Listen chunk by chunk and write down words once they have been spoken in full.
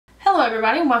Hello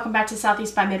everybody and welcome back to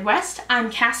Southeast by Midwest.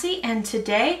 I'm Cassie and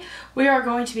today we are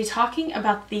going to be talking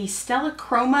about the Stella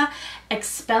Chroma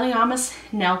Expelliarmus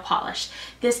nail polish.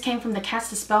 This came from the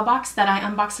Cast a Spell box that I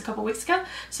unboxed a couple weeks ago.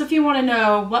 So if you want to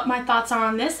know what my thoughts are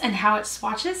on this and how it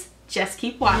swatches, just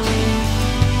keep watching.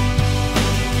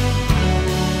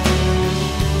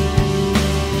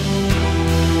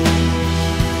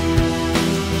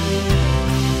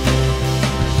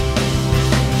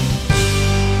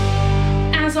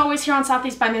 Here on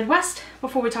Southeast by Midwest,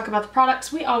 before we talk about the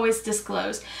products, we always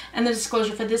disclose, and the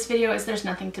disclosure for this video is there's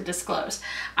nothing to disclose.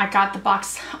 I got the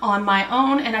box on my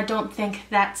own and I don't think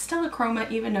that Stella Chroma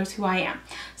even knows who I am.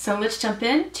 So let's jump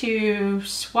into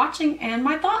swatching and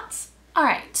my thoughts.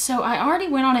 Alright, so I already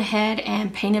went on ahead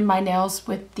and painted my nails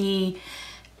with the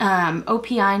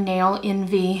OPI Nail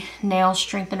Envy Nail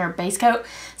Strengthener Base Coat.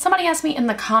 Somebody asked me in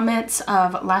the comments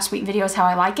of last week's videos how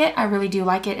I like it. I really do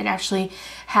like it. It actually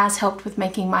has helped with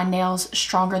making my nails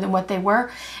stronger than what they were.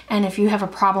 And if you have a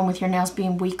problem with your nails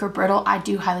being weak or brittle, I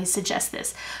do highly suggest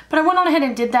this. But I went on ahead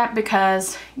and did that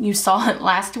because you saw it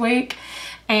last week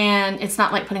and it's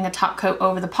not like putting a top coat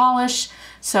over the polish.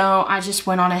 So I just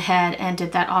went on ahead and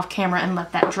did that off camera and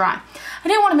let that dry. I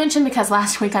didn't want to mention because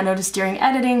last week I noticed during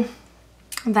editing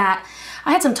that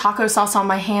I had some taco sauce on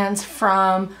my hands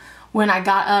from when I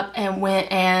got up and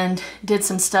went and did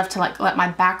some stuff to like let my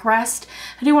back rest.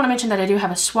 I do want to mention that I do have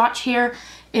a swatch here.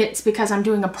 It's because I'm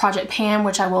doing a project pan,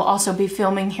 which I will also be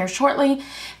filming here shortly,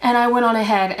 and I went on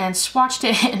ahead and swatched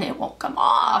it and it won't come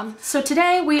off. So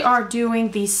today we are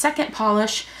doing the second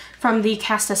polish from the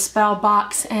Cast a Spell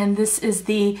box, and this is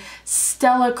the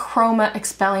Stella Chroma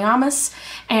Expelliarmus,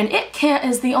 and it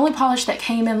is the only polish that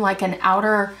came in like an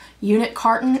outer unit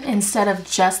carton instead of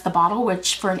just the bottle,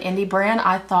 which for an indie brand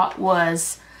I thought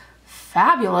was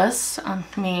fabulous. I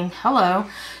mean, hello.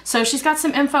 So she's got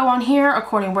some info on here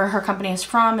according where her company is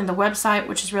from and the website,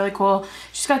 which is really cool.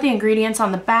 She's got the ingredients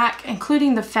on the back,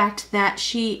 including the fact that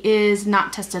she is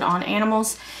not tested on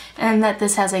animals and that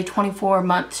this has a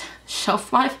 24-month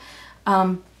shelf life.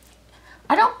 I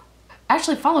don't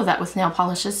actually follow that with nail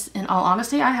polishes, in all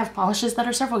honesty. I have polishes that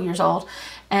are several years old,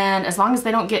 and as long as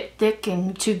they don't get thick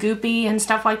and too goopy and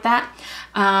stuff like that,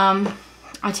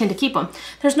 I tend to keep them.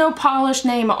 There's no polish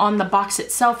name on the box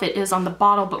itself. It is on the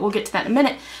bottle, but we'll get to that in a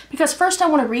minute, because first I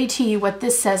want to read to you what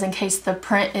this says in case the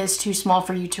print is too small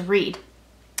for you to read.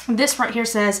 This right here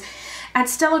says, "At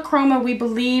Stella Chroma, we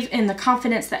believe in the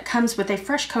confidence that comes with a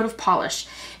fresh coat of polish,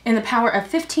 in the power of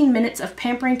 15 minutes of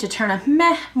pampering to turn a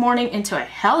meh morning into a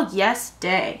hell yes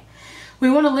day. We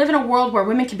want to live in a world where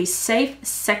women can be safe,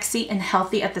 sexy, and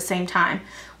healthy at the same time,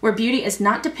 where beauty is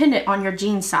not dependent on your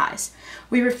jean size.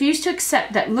 We refuse to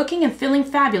accept that looking and feeling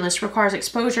fabulous requires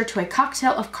exposure to a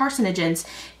cocktail of carcinogens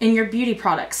in your beauty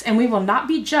products, and we will not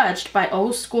be judged by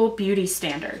old school beauty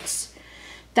standards.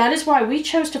 That is why we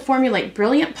chose to formulate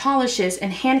brilliant polishes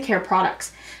and hand care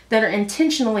products that are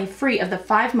intentionally free of the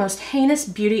 5 most heinous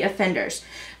beauty offenders.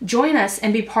 Join us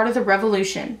and be part of the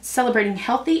revolution, celebrating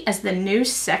healthy as the new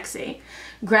sexy.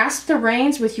 Grasp the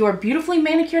reins with your beautifully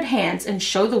manicured hands and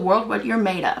show the world what you're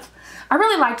made of." I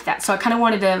really liked that, so I kind of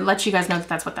wanted to let you guys know that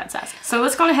that's what that says. So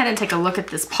let's go ahead and take a look at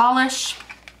this polish.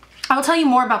 I'll tell you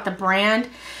more about the brand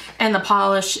and the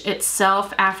polish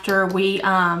itself after we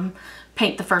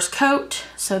paint the first coat.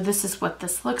 So this is what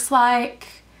this looks like.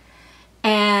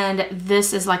 And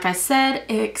this is, like I said,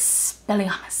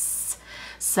 Expelliarmus.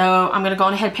 So I'm going to go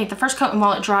on ahead and paint the first coat, and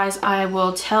while it dries, I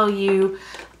will tell you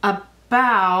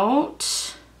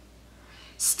about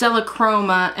Stella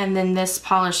Chroma and then this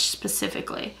polish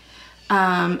specifically.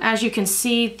 As you can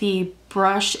see, the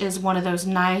brush is one of those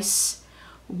nice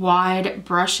wide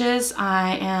brushes.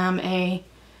 I am a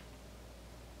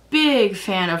big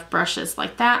fan of brushes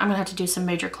like that. I'm going to have to do some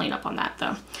major cleanup on that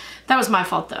though. That was my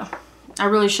fault though. I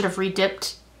really should have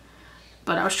re-dipped,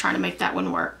 but I was trying to make that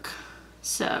one work.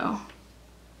 So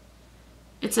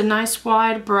it's a nice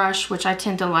wide brush, which I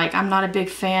tend to like. I'm not a big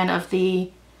fan of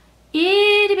the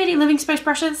itty bitty living space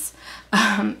brushes.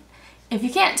 If you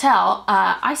can't tell,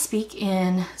 I speak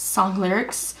in song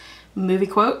lyrics, movie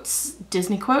quotes,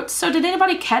 Disney quotes. So did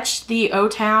anybody catch the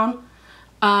O-Town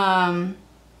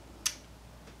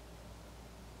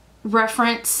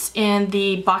reference in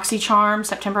the BoxyCharm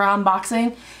September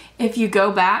unboxing? If you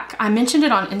go back, I mentioned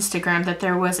it on Instagram that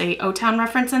there was a O-Town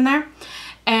reference in there.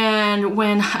 And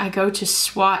when I go to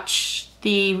swatch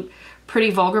the Pretty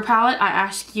Vulgar palette, I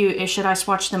asked you, should I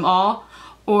swatch them all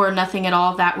or nothing at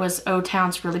all? That was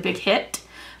O-Town's really big hit.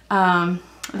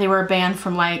 They were a band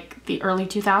from like the early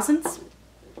 2000s.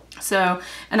 So,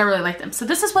 and I really like them. So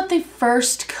this is what the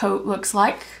first coat looks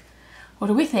like. What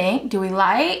do we think? Do we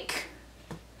like?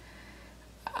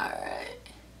 Alright.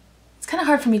 kind of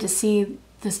hard for me to see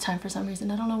this time for some reason.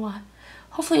 I don't know why.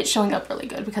 Hopefully it's showing up really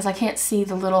good because I can't see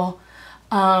the little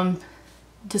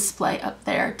display up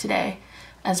there today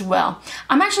as well.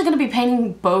 I'm actually going to be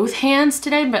painting both hands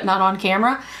today, but not on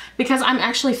camera because I'm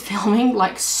actually filming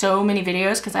like so many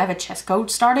videos because I have a chest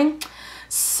coat starting.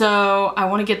 So I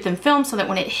want to get them filmed so that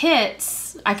when it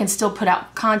hits, I can still put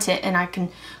out content and I can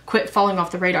quit falling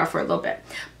off the radar for a little bit.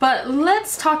 But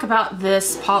let's talk about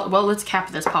this well, let's cap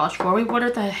this polish for me.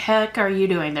 What the heck are you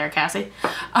doing there, Cassie?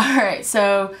 All right,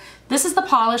 so this is the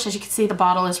polish. As you can see, the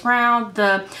bottle is round.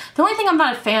 The only thing I'm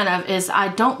not a fan of is I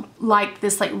don't like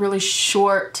this like really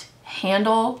short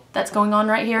handle that's going on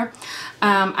right here.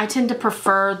 I tend to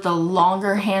prefer the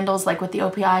longer handles, like with the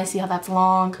OPI. See how that's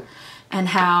long? And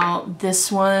how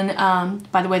this one,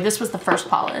 by the way, this was the first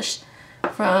polish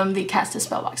from the Cast a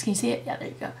Spell box. Can you see it? Yeah, there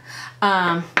you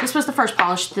go. This was the first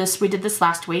polish. We did this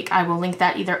last week. I will link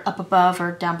that either up above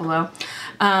or down below.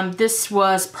 This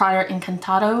was prior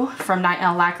Incantato from Night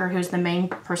Owl Lacquer, who's the main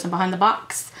person behind the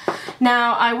box.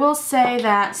 Now, I will say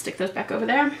that, stick those back over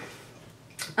there.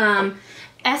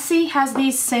 Essie has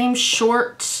these same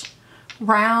short,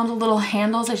 round little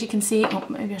handles, as you can see. Oh,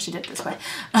 maybe I should do it this way.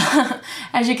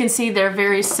 As you can see, they're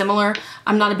very similar.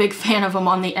 I'm not a big fan of them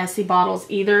on the Essie bottles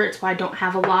either. It's why I don't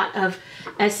have a lot of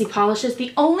Essie polishes.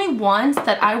 The only ones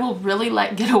that I will really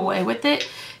let get away with it,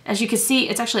 as you can see,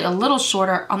 it's actually a little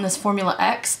shorter on this Formula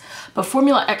X, but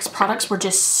Formula X products were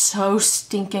just so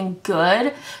stinking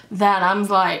good that I'm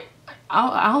like,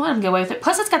 I'll let them get away with it.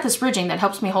 Plus it's got this ridging that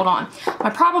helps me hold on. My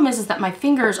problem is that my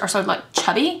fingers are sort of like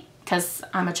chubby, because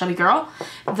I'm a chubby girl,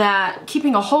 that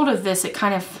keeping a hold of this, it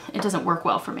doesn't work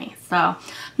well for me. So,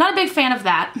 not a big fan of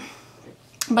that.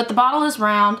 But the bottle is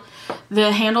round,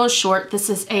 the handle is short. This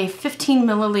is a 15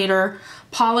 milliliter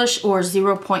polish or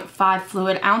 0.5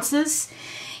 fluid ounces.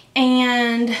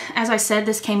 And as I said,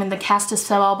 this came in the Cast a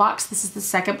Spell box. This is the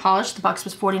second polish. The box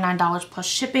was $49 plus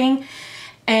shipping.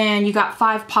 And you got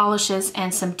 5 polishes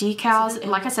and some decals. And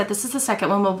like I said, this is the second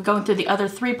one. We'll be going through the other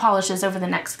 3 polishes over the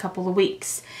next couple of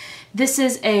weeks. This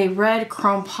is a red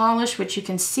chrome polish, which you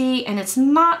can see, and it's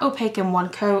not opaque in one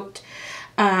coat.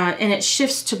 And it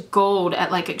shifts to gold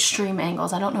at like extreme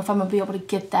angles. I don't know if I'm gonna be able to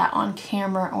get that on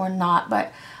camera or not,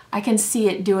 but I can see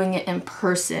it doing it in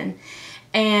person.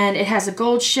 And it has a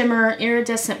gold shimmer,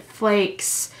 iridescent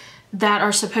flakes that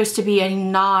are supposed to be a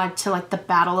nod to like the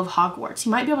Battle of Hogwarts.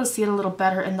 You might be able to see it a little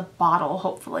better in the bottle,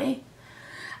 hopefully.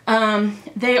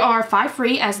 They are 5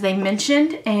 free, as they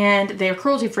mentioned, and they are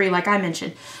cruelty free, like I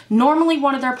mentioned. Normally,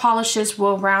 one of their polishes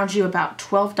will round you about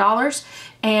 $12,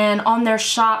 and on their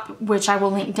shop, which I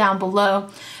will link down below,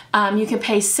 you can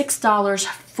pay $6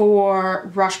 for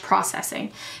rush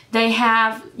processing. They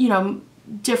have, you know,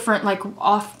 different like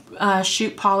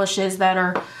offshoot polishes that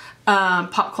are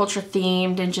pop culture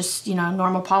themed and just, you know,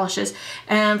 normal polishes.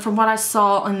 And from what I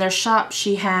saw in their shop,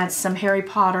 she had some Harry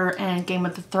Potter and Game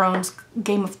of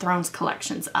Thrones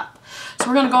collections up. So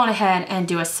we're gonna go on ahead and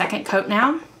do a second coat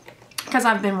now, because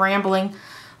I've been rambling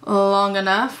long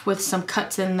enough with some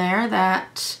cuts in there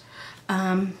that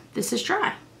this is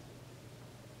dry.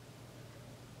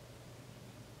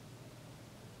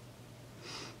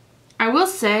 I will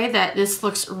say that this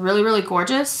looks really, really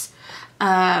gorgeous.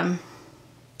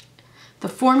 The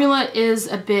formula is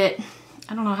a bit,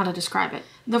 I don't know how to describe it.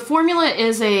 The formula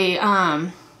is a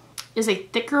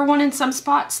thicker one in some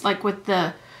spots, like with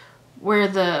where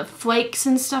the flakes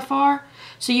and stuff are.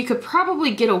 So you could probably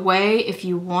get away if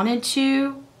you wanted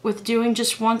to with doing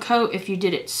just one coat if you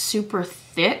did it super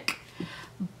thick.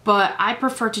 But I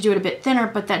prefer to do it a bit thinner,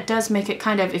 but that does make it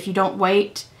kind of, if you don't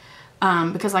wait,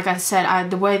 because like I said,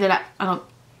 the way that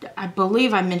I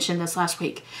believe I mentioned this last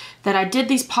week, that I did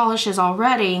these polishes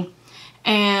already.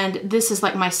 And this is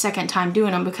like my second time doing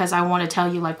them because I want to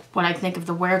tell you like what I think of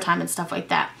the wear time and stuff like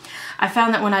that. I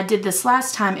found that when I did this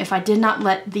last time, if I did not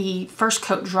let the first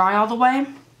coat dry all the way,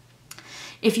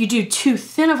 if you do too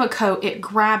thin of a coat, it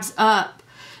grabs up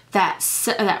that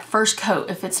first coat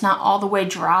if it's not all the way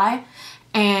dry.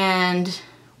 And,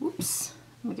 whoops,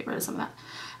 let me get rid of some of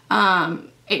that.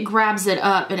 It grabs it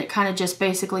up and it kind of just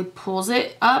basically pulls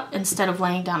it up instead of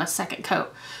laying down a second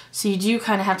coat. So you do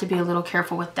kind of have to be a little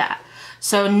careful with that.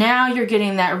 So now you're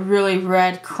getting that really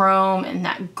red chrome and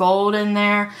that gold in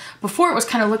there. Before it was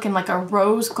kind of looking like a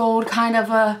rose gold kind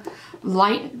of a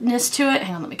lightness to it.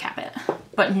 Hang on, let me cap it.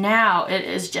 But now it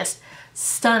is just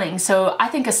stunning. So I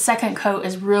think a second coat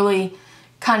is really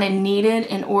kind of needed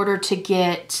in order to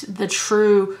get the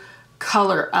true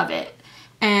color of it.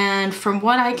 And from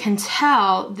what I can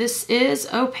tell, this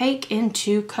is opaque in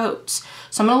 2 coats.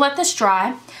 So I'm gonna let this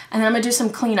dry, and then I'm gonna do some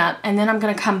cleanup, and then I'm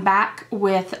gonna come back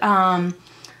with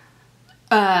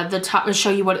the top, show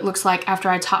you what it looks like after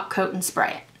I top coat and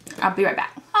spray it. I'll be right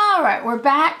back. All right, we're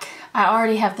back. I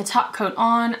already have the top coat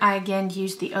on. I again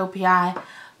used the OPI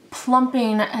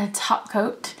plumping top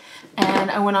coat,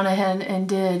 and I went on ahead and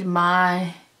did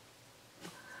my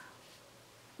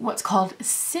what's called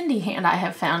Cindy hand. I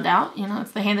have found out, you know,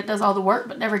 it's the hand that does all the work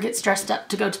but never gets dressed up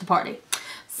to go to the party.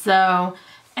 So,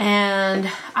 and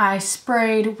I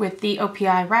sprayed with the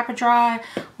OPI Rapid Dry,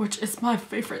 which is my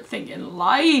favorite thing in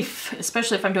life,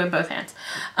 especially if I'm doing both hands.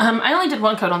 I only did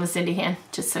one coat on the Cindy hand,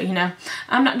 just so you know.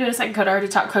 I'm not doing a second coat. I already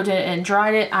top coated it and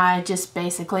dried it. I just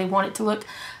basically want it to look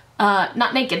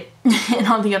not naked in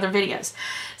all the other videos.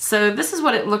 So this is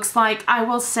what it looks like. I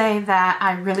will say that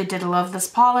I really did love this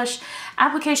polish.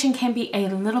 Application can be a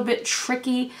little bit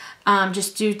tricky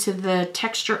just due to the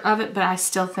texture of it, but I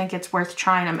still think it's worth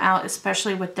trying them out,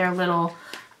 especially with their little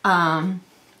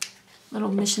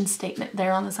little mission statement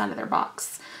there on the side of their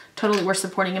box. Totally worth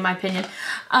supporting in my opinion.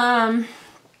 I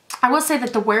will say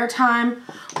that the wear time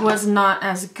was not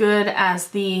as good as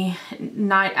the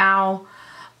Night Owl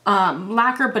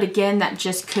lacquer, but again, that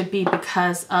just could be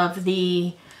because of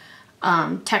the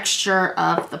texture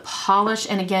of the polish.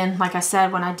 And again, like I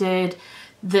said, when I did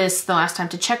this the last time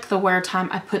to check the wear time,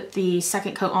 I put the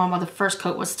second coat on while the first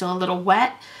coat was still a little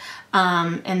wet,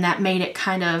 and that made it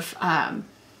kind of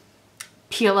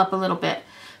peel up a little bit.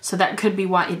 So that could be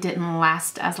why it didn't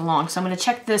last as long. So I'm going to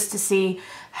check this to see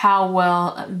how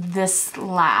well this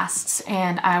lasts,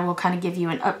 and I will kind of give you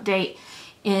an update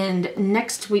in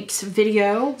next week's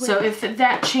video. So if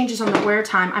that changes on the wear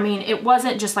time, I mean, it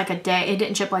wasn't just like a day. It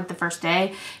didn't chip like the first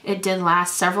day. It did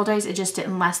last several days. It just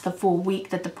didn't last the full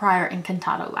week that the prior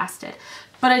Incantato lasted.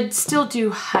 But I still do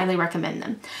highly recommend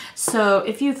them. So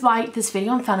if you've liked this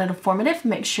video and found it informative,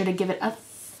 make sure to give it a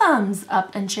thumbs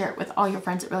up and share it with all your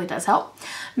friends. It really does help.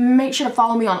 Make sure to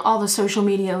follow me on all the social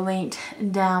media linked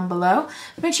down below.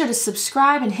 Make sure to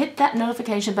subscribe and hit that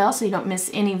notification bell so you don't miss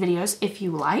any videos if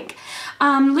you like.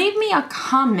 Leave me a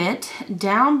comment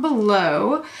down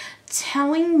below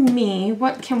telling me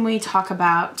what can we talk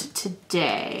about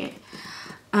today.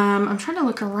 I'm trying to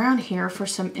look around here for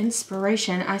some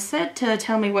inspiration. I said to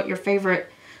tell me what your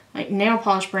favorite nail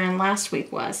polish brand last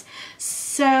week was.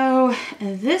 So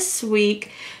this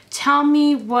week, tell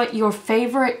me what your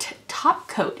favorite top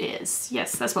coat is.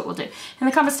 Yes, that's what we'll do. In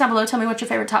the comments down below, tell me what your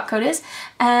favorite top coat is.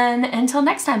 And until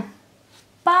next time,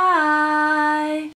 bye.